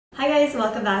guys,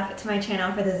 welcome back to my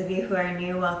channel. For those of you who are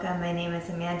new, welcome. My name is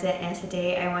Amanda and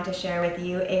today I want to share with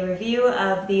you a review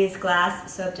of these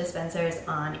glass soap dispensers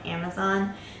on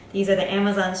Amazon. These are the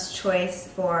Amazon's choice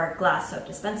for glass soap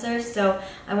dispensers, so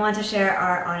I want to share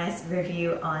our honest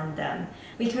review on them.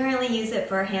 We currently use it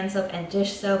for hand soap and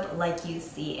dish soap like you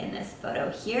see in this photo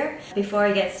here. Before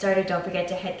I get started, don't forget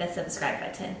to hit the subscribe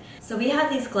button. So we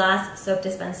have these glass soap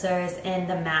dispensers in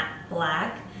the matte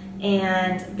black,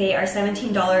 and they are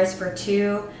 $17 for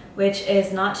two, which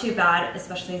is not too bad,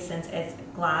 especially since it's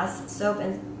glass soap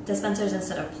and dispensers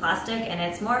instead of plastic, and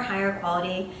it's more higher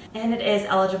quality, and it is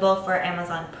eligible for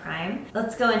Amazon Prime.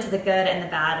 Let's go into the good and the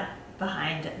bad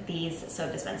behind these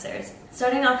soap dispensers.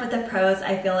 Starting off with the pros,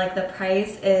 I feel like the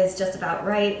price is just about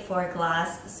right for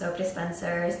glass soap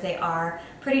dispensers. They are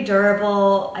pretty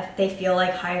durable, they feel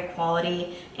like high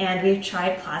quality, and we've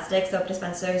tried plastic soap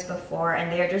dispensers before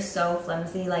and they're just so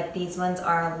flimsy. Like, these ones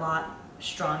are a lot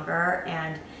stronger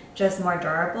and just more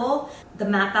durable. The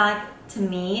matte black to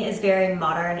me is very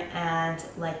modern and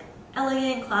like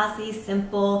elegant, classy,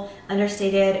 simple,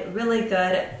 understated, really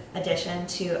good addition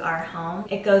to our home.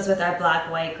 It goes with our black,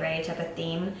 white, gray type of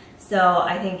theme, so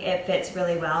I think it fits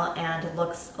really well and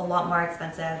looks a lot more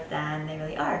expensive than they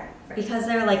really are. Because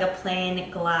they're like a plain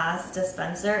glass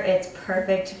dispenser, it's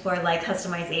perfect for like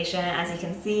customization. As you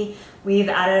can see, we've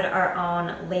added our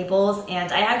own labels,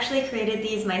 and I actually created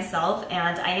these myself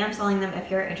and I am selling them if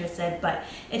you're interested, but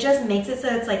it just makes it so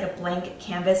it's like a blank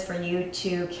canvas for you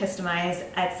to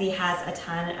customize. Etsy has a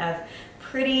ton of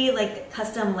pretty like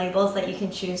custom labels that you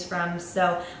can choose from,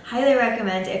 so highly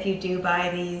recommend if you do buy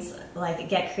these, like,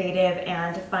 get creative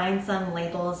and find some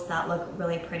labels that look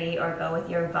really pretty or go with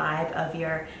your vibe of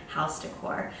your house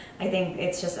decor. I think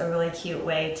it's just a really cute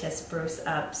way to spruce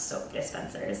up soap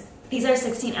dispensers. These are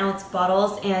 16-ounce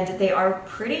bottles and they are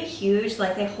pretty huge.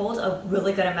 Like, they hold a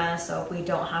really good amount of soap. We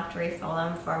don't have to refill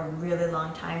them for a really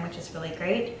long time, which is really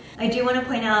great. I do want to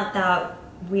point out that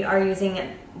we are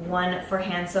using one for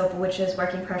hand soap, which is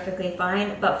working perfectly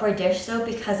fine, but for dish soap,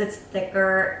 because it's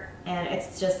thicker and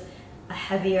it's just a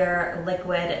heavier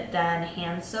liquid than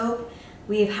hand soap,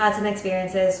 we've had some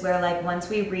experiences where, like, once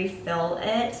we refill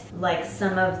it, like,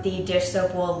 some of the dish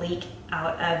soap will leak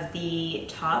out of the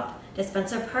top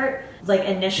dispenser part, like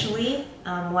initially,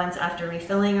 once after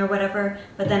refilling or whatever,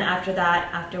 but then after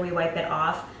that, after we wipe it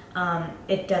off,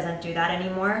 it doesn't do that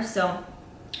anymore. So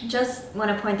just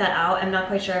want to point that out. I'm not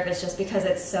quite sure if it's just because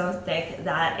it's so thick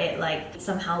that it like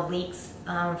somehow leaks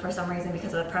for some reason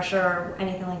because of the pressure or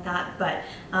anything like that, but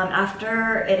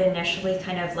after it initially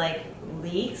kind of like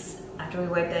leaks, after we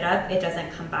wipe it up, it doesn't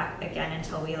come back again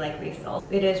until we like refill.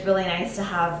 It is really nice to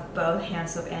have both hand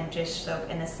soap and dish soap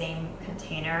in the same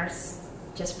containers,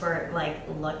 just for like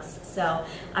looks, so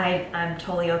I'm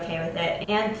totally okay with it.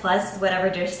 And plus, whatever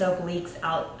dish soap leaks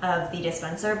out of the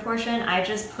dispenser portion, I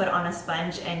just put on a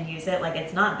sponge and use it. Like,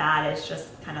 it's not bad, it's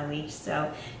just kind of leached,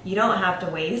 so you don't have to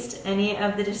waste any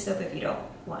of the dish soap if you don't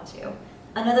want to.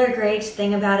 Another great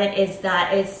thing about it is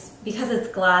that because it's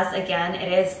glass, again,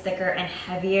 it is thicker and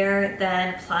heavier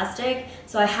than plastic,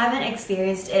 so I haven't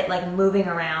experienced it like moving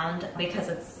around because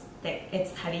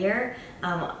it's heavier.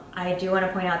 I do want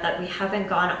to point out that we haven't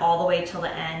gone all the way till the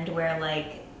end where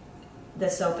like the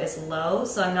soap is low,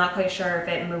 so I'm not quite sure if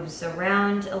it moves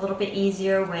around a little bit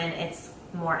easier when it's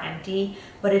more empty,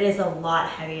 but it is a lot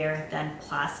heavier than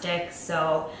plastic,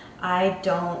 so I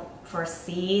don't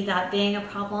foresee that being a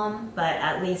problem, but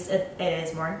at least it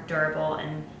is more durable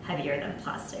and heavier than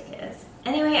plastic is.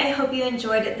 Anyway, I hope you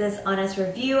enjoyed this honest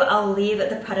review. I'll leave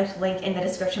the product link in the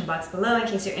description box below in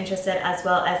case you're interested, as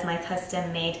well as my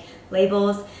custom made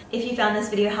labels. If you found this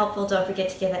video helpful, don't forget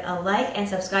to give it a like and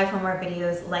subscribe for more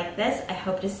videos like this. I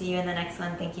hope to see you in the next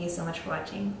one. Thank you so much for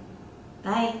watching.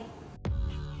 Bye!